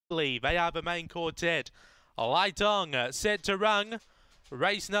They are the main quartet. Light on, set to run.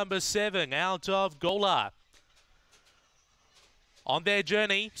 Race number 7 out of Gawler. On their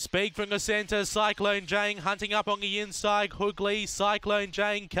journey, Speak from the centre, Cyclone Jane hunting up on the inside, Hoogley, Cyclone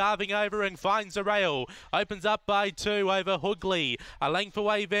Jane carving over and finds the rail, opens up by 2 over Hoogley, a length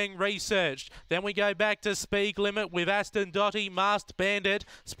away being researched, then we go back to Speed Limit with Aston Dotty, Masked Bandit,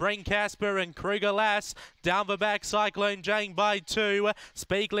 Spring Casper and Kruger Lass, down the back Cyclone Jane by 2,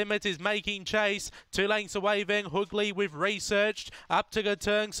 Speed Limit is making chase, 2 lengths away being Hoogley with researched, up to the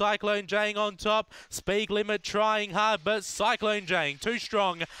turn Cyclone Jane on top, Speed Limit trying hard but Cyclone Jane too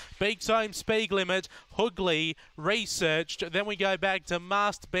strong, beats home Speed Limit, Hoogley, researched, then we go back to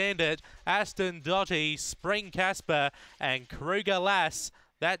Masked Bandit, Aston Dotty, Spring Casper and Kruger Lass.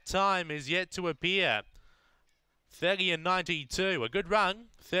 That time is yet to appear. 30 and 92, a good run,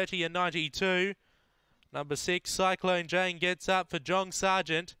 30 and 92. Number 6, Cyclone Jane gets up for John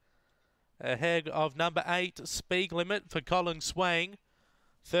Sargent, ahead of number 8, Speed Limit for Colin Swain.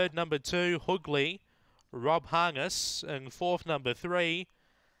 Third, number 2, Hoogley, Rob Harness, and fourth, number 3,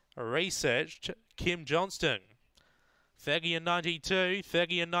 researched, Kim Johnston. 30 and 92,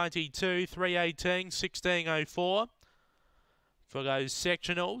 30 and 92, 318, 1604 for those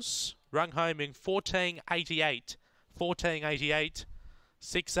sectionals. Run home in 1488, 1488,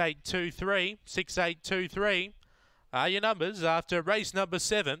 6823, 6823 are your numbers after race number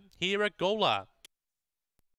 7 here at Gawler.